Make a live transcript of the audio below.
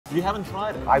You haven't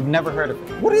tried it. I've never heard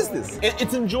of it. What is this?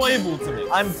 It's enjoyable to me.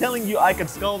 I'm telling you, I could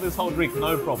scull this whole drink,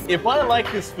 no problem. If I like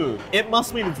this food, it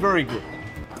must mean it's very good.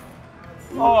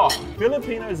 Oh,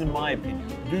 Filipinos, in my opinion,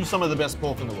 do some of the best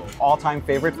pork in the world. All-time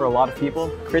favorite for a lot of people,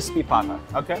 crispy pata.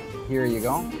 Okay. Here you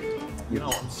go. You know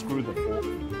what? Screw the fork.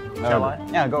 Shall I?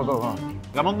 Yeah, go.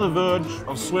 I'm on the verge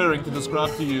of swearing to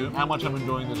describe to you how much I'm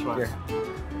enjoying this right Here. now.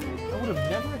 I would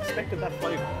have never expected that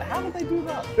flavor. How did they do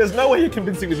that? There's no way you're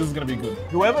convincing me this is going to be good.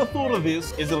 Whoever thought of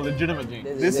this is a legitimate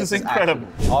genius. This is incredible.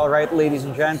 All right, ladies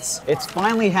and gents, it's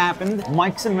finally happened.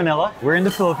 Mike's in Manila. We're in the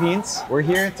Philippines. We're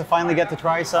here to finally get to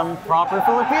try some proper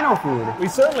Filipino food. We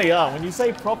certainly are. When you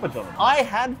say proper, John, I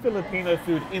had Filipino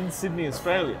food in Sydney,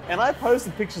 Australia, and I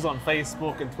posted pictures on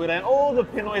Facebook and Twitter, and all the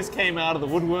Pinoys came out of the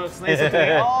woodworks, and they said to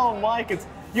me, "Oh, Mike,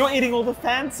 you're eating all the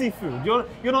fancy food. You're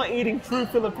not eating true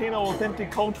Filipino,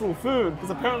 authentic cultural food, because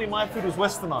apparently my food was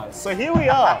westernized." So here we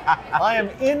are. I am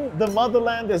in the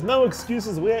motherland. There's no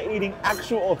excuses. We're eating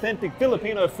actual, authentic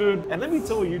Filipino food. And let me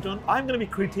tell you, John, I'm going to be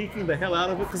critiquing the hell out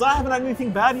of it, because I haven't had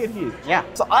anything bad yet here. Yeah.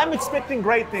 So I'm expecting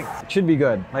great things. It should be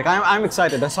good. Like, I'm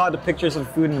excited. I saw the pictures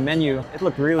of food in the menu. It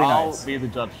looked really nice. I'll be the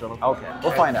judge, John. Okay,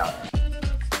 we'll find out.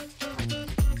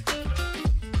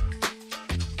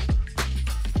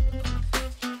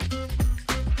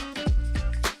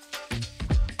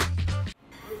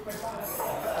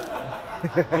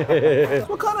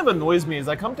 What kind of annoys me is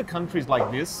I come to countries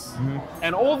like this,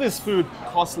 and all this food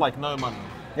costs like no money.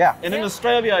 Yeah. And in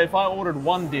Australia, if I ordered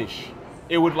one dish,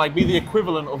 it would like be the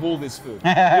equivalent of all this food.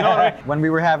 You know what I mean? When we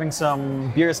were having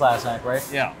some beers last night, right?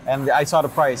 Yeah. And I saw the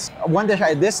price.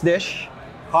 This dish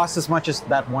costs as much as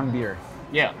that one beer.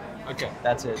 Yeah. Okay.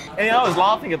 That's it. And I was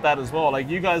laughing at that as well. Like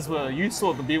you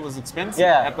thought the beer was expensive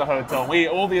Yeah. at the hotel.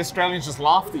 All the Australians just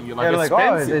laughed at you like, They're like,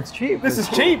 expensive. oh, it's cheap. This is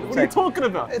cheap. What are you talking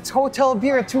about? It's hotel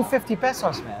beer at 250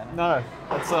 pesos, man. No,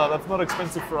 that's not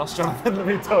expensive for us, Jonathan. Let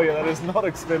me tell you, that is not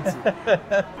expensive.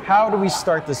 How do we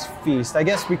start this feast? I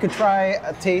guess we could try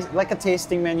a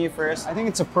tasting menu first. I think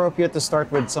it's appropriate to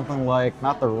start with something like,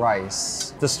 not the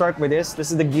rice. To start with this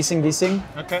is the gising gising.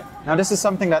 Okay. Now this is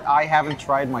something that I haven't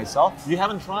tried myself. You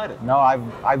haven't tried it? No,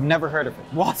 I've never heard of it.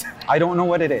 What? I don't know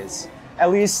what it is.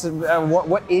 At least,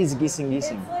 what is gising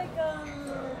gising?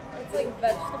 It's like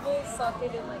vegetables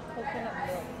sauteed in like coconut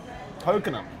milk.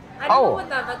 Coconut. I don't know what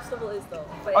that vegetable is though.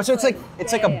 But So it's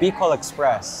like a Bicol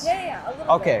Express. Yeah, a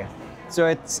little Okay. bit. So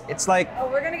it's like, Oh,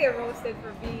 we're gonna get roasted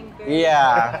for being very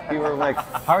yeah, we were like,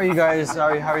 how are you guys? How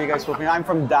are you guys Filipino? I'm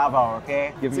from Davao,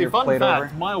 okay? Give me See, your fun plate fact,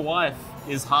 over. my wife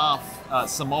is half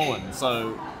Samoan,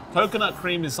 so coconut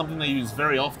cream is something they use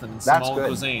very often in That's Samoan good,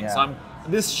 cuisine. yeah. So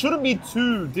this shouldn't be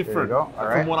too different go, all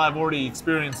right. from what I've already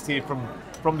experienced here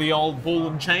from the old ball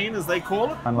and chain, as they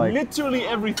call it. Unlike- Literally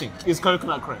everything is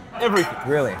coconut cream. Everything.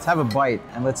 Really? Let's have a bite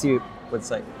and let's see what's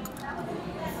like.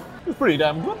 It's pretty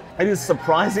damn good. It is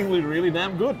surprisingly really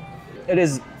damn good. It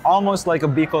is almost like a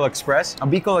Bicol Express. A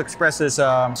Bicol Express is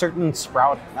a certain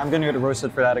sprout. I'm gonna get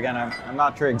roasted for that again. I'm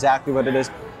not sure exactly what it is.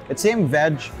 It's same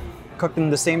veg, cooked in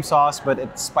the same sauce, but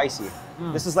it's spicy.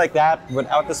 This is like that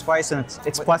without the spice, and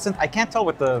it's pleasant. I can't tell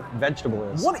what the vegetable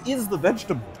is. What is the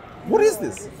vegetable? What is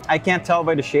this? I can't tell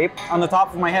by the shape. On the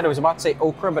top of my head, I was about to say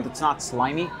okra, but it's not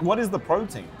slimy. What is the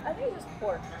protein? I think it's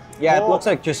pork. Yeah, it Oh. looks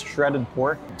like just shredded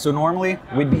pork. So normally,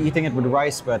 we'd be eating it with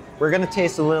rice, but we're gonna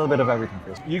taste a little bit of everything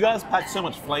first. You guys pack so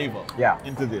much flavor Yeah.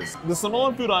 into this. The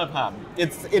Samoan food I've had,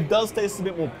 it does taste a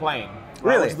bit more plain.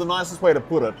 Right? Really? Which is the nicest way to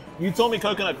put it. You told me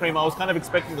coconut cream, I was kind of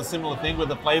expecting a similar thing where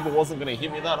the flavor wasn't going to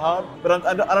hit me that hard. But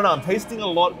I don't know, I'm tasting a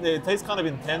lot, it tastes kind of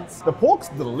intense. The pork's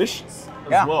delicious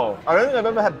as Yeah. well. I don't think I've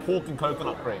ever had pork and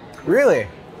coconut cream. Really?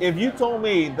 If you told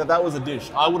me that was a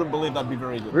dish, I wouldn't believe that'd be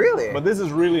very good. Really? But this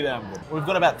is really damn good. We've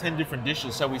got about 10 different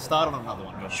dishes, so we start on another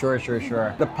one. Sure.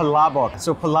 The palabok.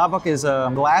 So palabok is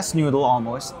a glass noodle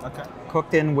almost, Okay.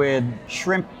 cooked in with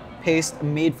shrimp paste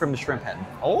made from the shrimp head.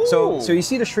 Oh. So you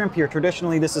see the shrimp here.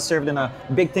 Traditionally, this is served in a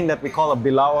big thing that we call a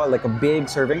bilawa, like a big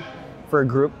serving for a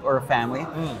group or a family.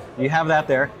 You have that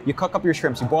there. You cook up your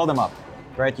shrimps. You boil them up,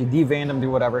 right? You devein them, do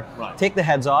whatever. Right. Take the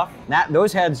heads off.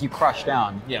 Those heads you crush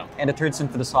down. Yeah. And it turns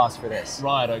into the sauce for this.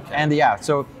 Right, okay. And yeah,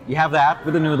 so you have that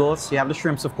with the noodles. You have the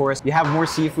shrimps, of course. You have more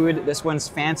seafood. This one's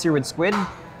fancier with squid.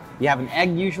 You have an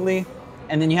egg usually.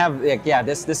 And then you have,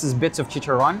 this is bits of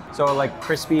chicharron. So like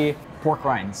crispy pork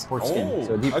rinds, pork skin. Oh,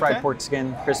 So deep fried okay. pork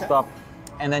skin, crisped up.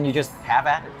 And then you just have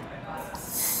at it.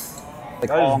 Like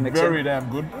That all is mixed very in. damn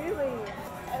good. Really?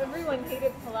 Everyone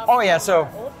hated palabok. Oh, yeah, so-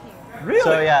 Old team. Really?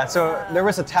 So yeah, so there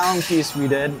was a talent piece we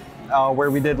did where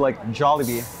we did like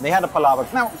Jollibee. They had a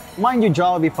palabok. Now, mind you,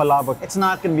 Jollibee palabok, it's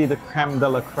not gonna be the creme de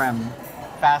la creme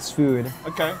fast food,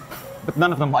 Okay. but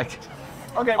none of them liked it.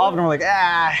 Okay, All of them are like,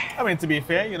 ah. I mean, to be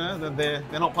fair, you know, they're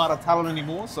not part of Talon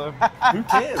anymore, so who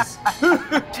cares? Who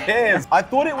cares? I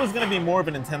thought it was going to be more of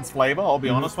an intense flavor, I'll be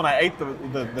honest. When I ate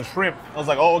the shrimp, I was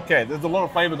like, oh, okay, there's a lot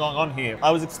of flavor going on here. I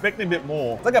was expecting a bit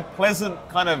more. It's like a pleasant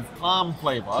kind of calm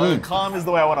flavor. Calm is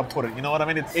the way I want to put it, you know what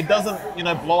I mean? It doesn't, you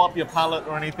know, blow up your palate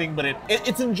or anything, but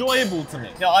it's enjoyable to me.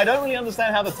 Now, I don't really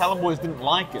understand how the Talon boys didn't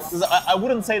like it. I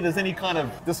wouldn't say there's any kind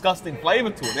of disgusting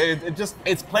flavor to it.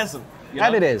 It's pleasant.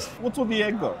 That it is. What's with the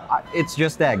egg though? It's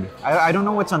just egg. I don't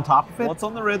know what's on top of it. What's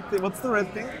on the red thing? What's the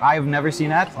red thing? I've never seen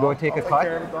that. Go take a cut,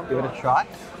 give it a shot.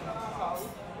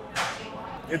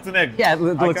 It's an egg. Yeah, it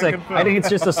looks like, confirm. I think it's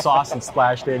just a sauce that's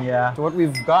splashed in, yeah. So what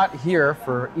we've got here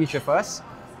for each of us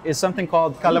is something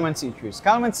called calamansi juice.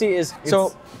 Calamansi is,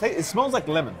 it smells like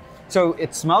lemon. so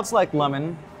it smells like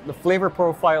lemon. The flavor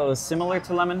profile is similar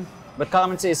to lemon, but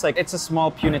calamansi is like, it's a small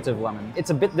punitive lemon. It's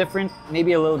a bit different,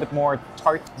 maybe a little bit more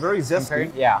tart. Very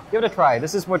zesty. Yeah, give it a try.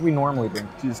 This is what we normally drink.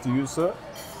 Cheers to you, sir.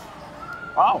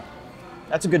 Wow,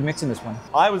 that's a good mix in this one.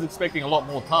 I was expecting a lot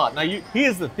more tart. Now,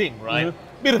 here's the thing, right?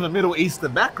 Bit of a Middle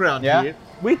Eastern background here.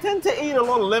 We tend to eat a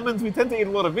lot of lemons. We tend to eat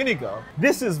a lot of vinegar.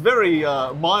 This is very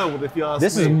mild, if you ask me.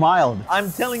 This is mild.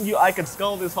 I'm telling you, I could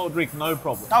scull this whole drink, no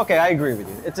problem. Okay, I agree with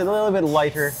you. It's a little bit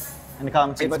lighter in the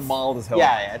calamansi, It's but mild as hell.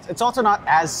 yeah, it's also not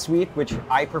as sweet, which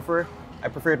I prefer. I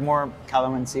prefer it more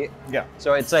calamansi. Yeah.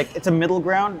 So it's like, it's a middle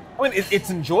ground. I mean, it's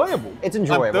enjoyable. It's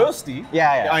enjoyable. I'm thirsty.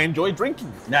 Yeah. I enjoy drinking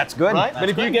it. That's good. Right? That's But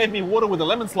if you good. gave me water with a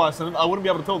lemon slice in it, I wouldn't be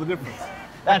able to tell the difference.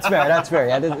 That's fair, that's fair.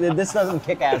 Yeah, this doesn't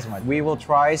kick as much. We will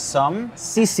try some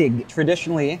sisig.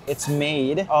 Traditionally, it's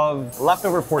made of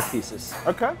leftover pork pieces.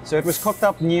 Okay. So it was cooked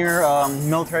up near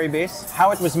military base. How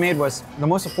it was made was, the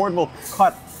most affordable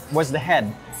cut was the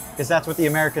head, because that's what the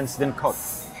Americans didn't cook.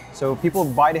 So people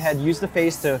buy the head, use the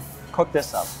face to cook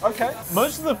this up. Okay.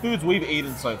 Most of the foods we've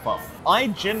eaten so far, I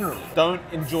generally don't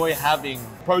enjoy having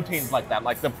proteins like that,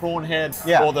 like the prawn head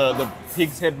or the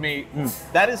pig's head meat.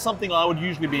 That is something I would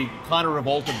usually be kind of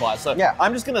revolted by. So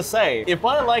I'm just gonna say, if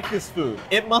I like this food,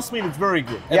 it must mean it's very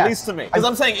good, at least to me. Because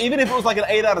I'm saying, even if it was like an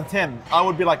 8 out of 10, I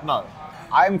would be like, no.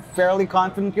 I'm fairly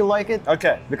confident you'll like it.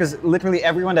 Okay. Because literally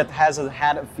everyone that has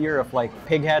had a fear of like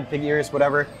pig head, pig ears,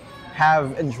 whatever,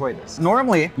 have enjoyed this.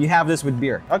 Normally, you have this with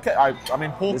beer. Okay, I mean,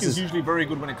 pork is usually very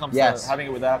good when it comes to having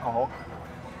it with alcohol.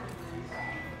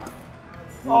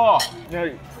 Oh, you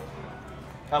know,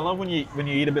 I love when you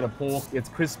eat a bit of pork. It's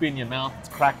crispy in your mouth. It's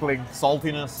crackling,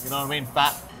 saltiness. You know what I mean?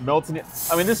 Fat melts in it.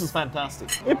 I mean, this is fantastic.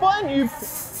 If I knew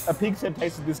a pig's head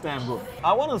tasted this damn good,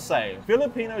 I want to say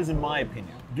Filipinos, in my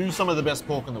opinion, do some of the best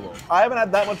pork in the world. I haven't had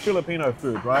that much Filipino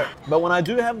food, right? But when I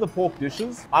do have the pork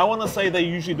dishes, I want to say they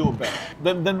usually do it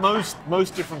better than most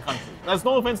different countries. That's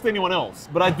no offense to anyone else,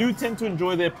 but I do tend to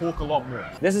enjoy their pork a lot more.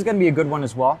 This is gonna be a good one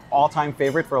as well. All-time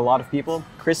favorite for a lot of people,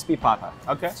 crispy pata.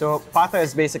 Okay. So pata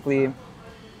is basically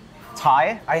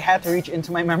Thai. I had to reach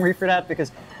into my memory for that because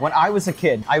when I was a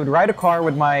kid, I would ride a car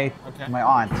with my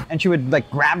aunt, and she would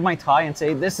like grab my thigh and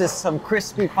say, "This is some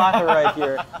crispy pata right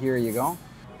here. Here you go."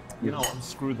 You know what?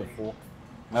 Screw the fork.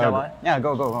 Shall I? Yeah,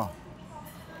 go.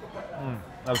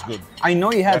 That's good. I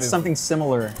know you had something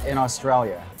similar in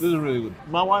Australia. This is really good.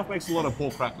 My wife makes a lot of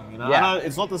pork crackling, you know? Yeah. I know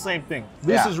it's not the same thing.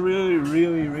 This is really,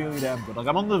 really, really damn good. Like,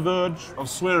 I'm on the verge of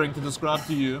swearing to describe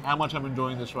to you how much I'm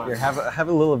enjoying this right Here, now. have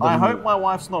a little bit. I hope my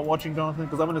wife's not watching, Jonathan,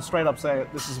 because I'm going to straight up say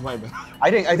it. This is way better.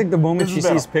 I think the moment This she is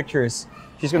better. sees pictures,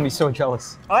 she's gonna be so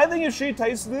jealous. I think if she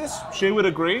tastes this, she would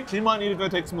agree. She might need to go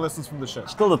take some lessons from the chef.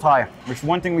 Still the Thai, which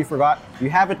one thing we forgot. You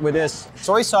have it with this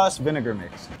soy sauce vinegar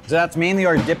mix. So that's mainly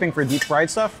our dipping for deep fried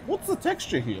stuff. What's the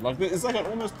texture here? Like, it's like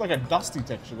almost like a dusty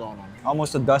texture going on.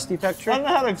 Almost a dusty texture. I don't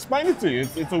know how to explain it to you.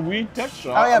 It's a weird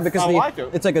texture. Oh yeah, because I like it.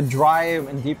 it's like a dry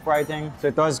and deep fried thing, so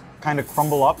it does kind of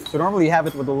crumble up. So normally you have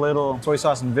it with a little soy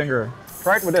sauce and vinegar.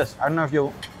 Try it with this. I don't know if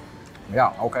you'll...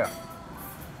 Yeah, okay.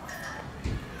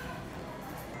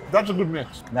 That's a good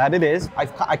mix. That it is. I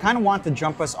kind of want to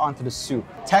jump us onto the soup.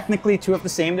 Technically two of the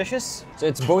same dishes. So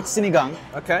it's both sinigang.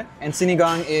 Okay. And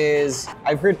sinigang is,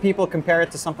 I've heard people compare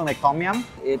it to something like tom yum.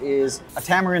 It is a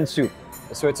tamarind soup.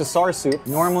 So it's a sour soup,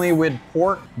 normally with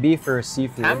pork, beef, or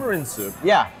seafood. Tamarind soup?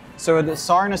 Yeah. So the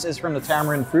sourness is from the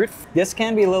tamarind fruit. This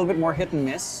can be a little bit more hit and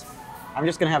miss. I'm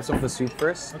just gonna have some of the soup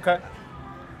first. Okay.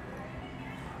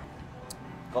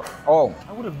 Oh,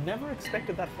 I would have never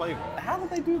expected that flavor. How did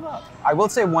they do that? I will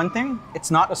say one thing.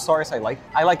 It's not as sour as I like.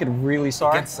 I like it really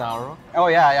sour. It gets sour. Oh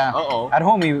yeah. Uh-oh. At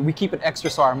home, we keep it extra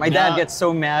sour. My dad gets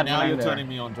so mad when Now I'm you're there. turning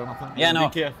me on, Jonathan. Yeah, no.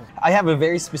 Be careful. I have a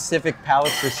very specific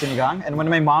palate for sinigang, and when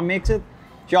my mom makes it,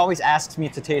 she always asks me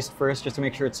to taste first just to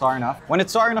make sure it's sour enough. When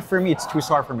it's sour enough for me, it's too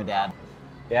sour for my dad.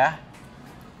 Yeah?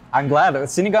 I'm glad.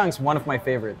 Sinigang is one of my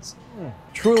favorites.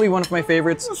 Truly one of my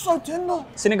favorites. It's so tender.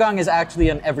 Sinigang is actually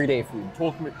an everyday food.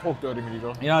 Talk dirty, me,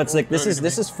 bro. You know, it's like this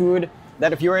is food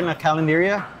that if you're in a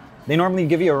calendaria, they normally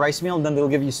give you a rice meal, then they'll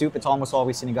give you soup. It's almost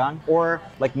always sinigang or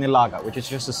like nilaga, which is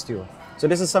just a stew. So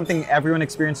this is something everyone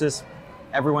experiences,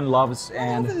 everyone loves,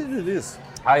 and It is.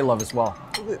 I love as well.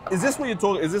 Is this what you're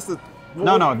talking? Is this the?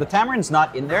 No, the tamarind's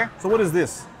not in there. So what is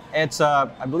this? It's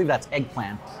I believe that's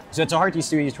eggplant. So it's a hearty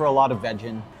stew. You throw a lot of veg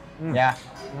in. Yeah,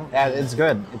 it's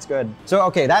good. It's good. So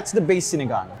okay, that's the base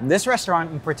sinigang. This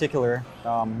restaurant in particular,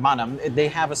 Manam, they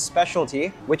have a specialty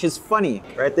which is funny,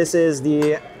 right? This is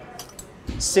the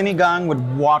sinigang with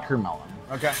watermelon.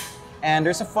 Okay. And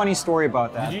there's a funny story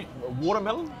about that.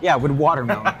 Watermelon? Yeah, with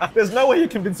watermelon. There's no way you're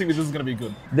convincing me this is gonna be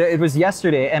good. It was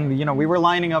yesterday, and you know we were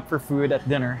lining up for food at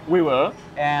dinner. We were.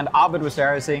 And Abed was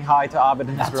there. I was saying hi to Abed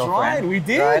and his That's girlfriend. right, we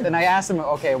did. Right? And I asked him,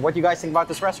 okay, what do you guys think about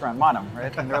this restaurant, Manam?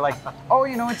 Right? And they're like, oh,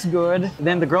 you know, it's good.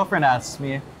 Then the girlfriend asks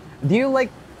me, do you like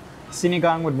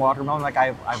sinigang with watermelon? Like,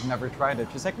 I've never tried it.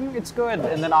 She's like, it's good.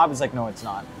 And then Abed's like, no, it's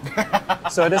not.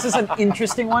 So this is an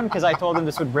interesting one because I told him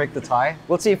this would break the tie.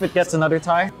 We'll see if it gets another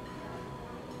tie.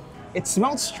 It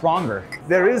smells stronger.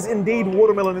 There is indeed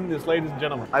watermelon in this, ladies and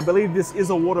gentlemen. I believe this is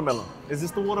a watermelon. Is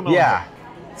this the watermelon? Yeah.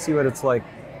 Let's see what it's like.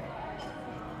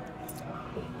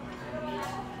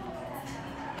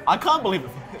 I can't believe it.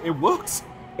 It works.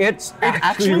 It's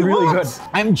actually really works. good.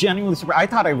 I'm genuinely surprised. I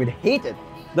thought I would hate it.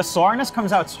 The sourness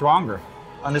comes out stronger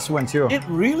on this one too. It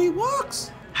really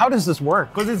works. How does this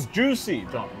work? Because it's juicy,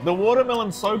 John. The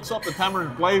watermelon soaks up the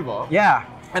tamarind flavor. Yeah.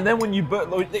 And then when you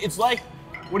it's like,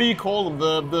 what do you call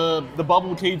them? The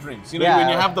bubble tea drinks. You know, Yeah. when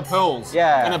you have the pearls.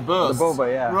 Yeah. And it bursts. The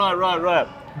boba, yeah. Right.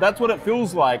 That's what it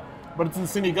feels like, but it's in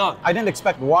sinigang. I didn't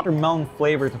expect watermelon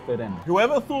flavor to fit in.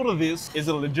 Whoever thought of this is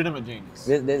a legitimate genius.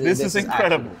 This is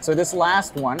incredible. Actually, so this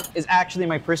last one is actually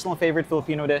my personal favorite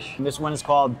Filipino dish. This one is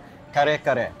called kare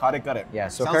kare. Kare. Yeah,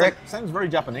 so sounds very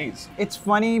Japanese. It's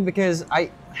funny because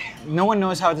no one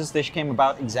knows how this dish came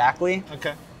about exactly.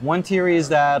 Okay. One theory is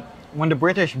that when the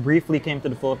British briefly came to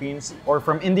the Philippines, or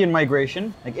from Indian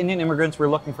migration, like Indian immigrants were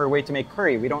looking for a way to make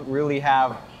curry. We don't really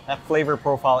have that flavor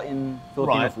profile in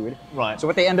Filipino food. Right. So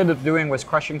what they ended up doing was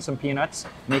crushing some peanuts,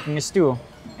 making a stew,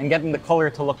 and getting the color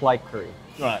to look like curry.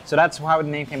 Right. So that's how the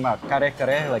name came about. Kare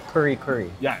kare, like curry.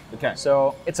 Yeah. Okay.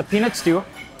 So it's a peanut stew.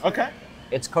 Okay.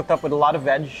 It's cooked up with a lot of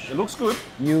veg. It looks good.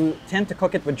 You tend to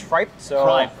cook it with tripe. So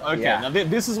Tripe. Okay. yeah. Now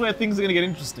this is where things are gonna get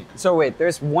interesting. So wait,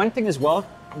 there's one thing as well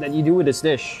that you do with this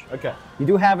dish. Okay. You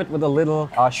do have it with a little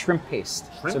shrimp paste.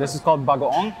 Shrimp? So this is called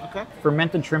bagoong. Okay.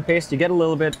 Fermented shrimp paste. You get a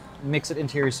little bit, mix it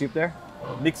into your soup there.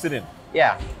 Mix it in.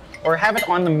 Yeah. Or have it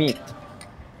on the meat.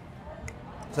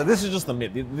 So this is just the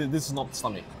meat. This is not the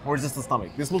stomach. Or is this the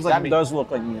stomach? This looks like That meat. does look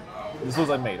like meat. This looks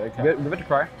like meat. Okay. Give it a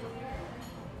try.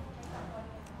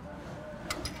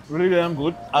 Really damn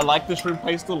good. I like the shrimp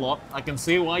paste a lot. I can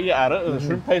see why you add it. The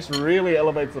shrimp paste really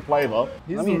elevates the flavor.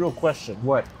 Here's Let the me- real question.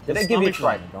 What? Did The I give you stomach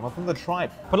tripe? line, Jonathan, the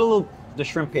tripe. Put a little the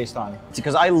shrimp paste on.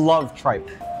 Because I love tripe.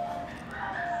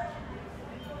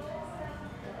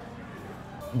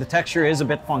 The texture is a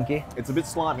bit funky. It's a bit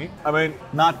slimy. I mean,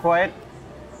 Not quite.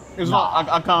 it's not.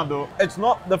 I can't do it. It's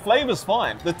not. The flavor's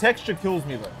fine. The texture kills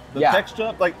me though. The Yeah.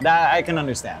 texture, like. That I can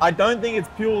understand. I don't think it's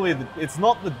purely. It's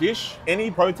not the dish.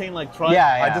 Any protein like tripe,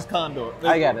 Yeah. I just can't do it.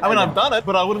 I get it, I mean, I I've get done it,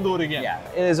 but I wouldn't do it again. yeah,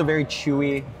 it is a very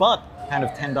chewy, But kind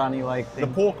of tendon-y like the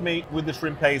thing. pork meat with the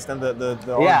shrimp paste and the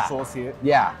orange Yeah. sauce here.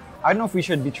 Yeah. I don't know if we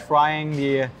should be trying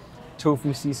the tofu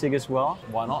sisig as well.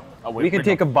 Why not? We could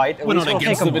take a bite. At We're least not we'll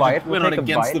against take a the bite. We're We'll not take a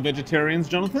against bite. the vegetarians,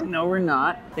 Jonathan. No, we're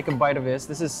not. Take a bite of this.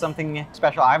 This is something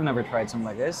special. I've never tried something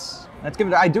like this. Let's give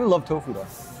it. I do love tofu though.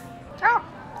 Yeah,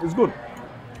 it's good.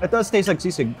 It does taste like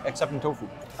sisig, except in tofu.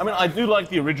 I mean, I do like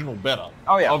the original better.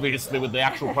 Oh, yeah. Obviously, with the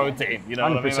actual protein. You know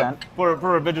what I mean? 100%.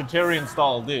 For a vegetarian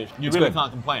style dish, you It's really good.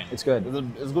 can't complain. It's good.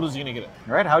 It's as good as you're gonna get it.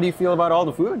 All right. How do you feel about all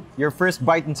the food? Your first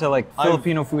bite into like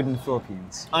Filipino food in the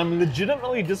Philippines. I'm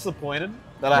legitimately disappointed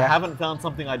that I Yeah. haven't found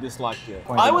something I disliked yet.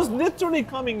 Point I out. was literally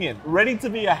coming in ready to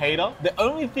be a hater. The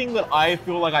only thing that I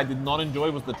feel like I did not enjoy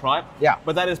was the tripe. Yeah.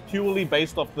 But that is purely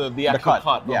based off the actual cut.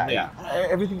 cut. Yeah, of meat. yeah.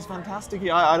 Everything's fantastic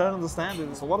here. I don't understand it.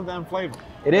 It's a lot of damn flavor.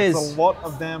 It It's is. a lot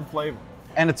of damn flavor.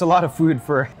 And it's a lot of food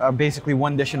for basically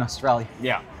one dish in Australia.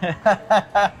 Yeah.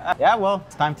 Yeah, well,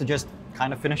 it's time to just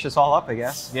kind of finish this all up, I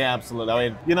guess. Yeah, absolutely. I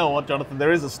mean, you know what, Jonathan?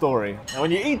 There is a story. And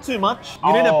when you eat too much,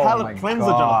 you need a Oh palate my cleanser,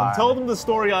 God. Jonathan. Tell them the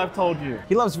story I've told you.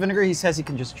 He loves vinegar. He says he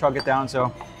can just chug it down.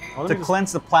 So let to me just-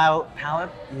 cleanse the palate,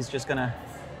 he's just gonna.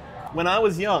 When I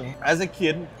was young, as a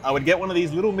kid, I would get one of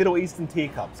these little Middle Eastern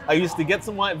teacups. I used to get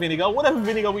some white vinegar, whatever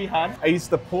vinegar we had. I used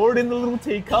to pour it in the little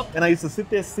teacup, and I used to sit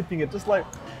there sipping it just like,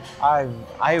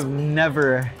 I've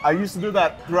never I used to do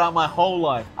that throughout my whole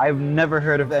life. I've never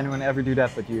heard of anyone ever do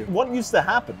that but you. What used to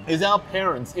happen is our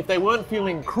parents, if they weren't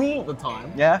feeling cruel at the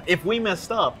time, Yeah. if we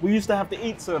messed up, we used to have to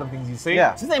eat certain things, you see?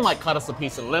 Yeah. So they might cut us a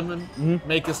piece of lemon,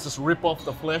 make us just rip off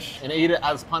the flesh and eat it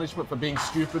as punishment for being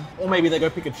stupid. Or maybe they go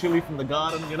pick a chili from the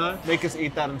garden, you know, make us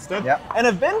eat that instead. Yeah. And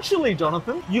eventually,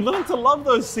 Jonathan, you learn to love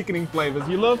those sickening flavors.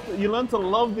 You learn to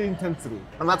love the intensity.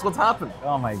 And that's what's happened.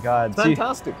 Oh my god.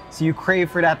 Fantastic. So you crave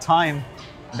for that time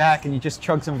back and you just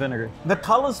chug some vinegar. The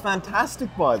color's fantastic,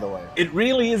 by the way. It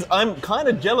really is. I'm kind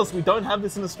of jealous we don't have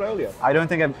this in Australia. I don't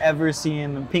think I've ever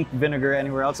seen pink vinegar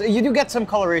anywhere else. You do get some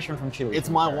coloration from chili. It's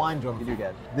my wine, Jonathan. You do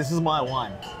get. This is my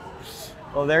wine.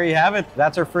 Well, there you have it.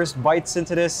 That's our first bites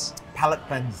into this Palate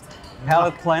cleansed.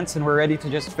 palate cleanse, and we're ready to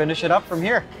just finish it up from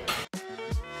here.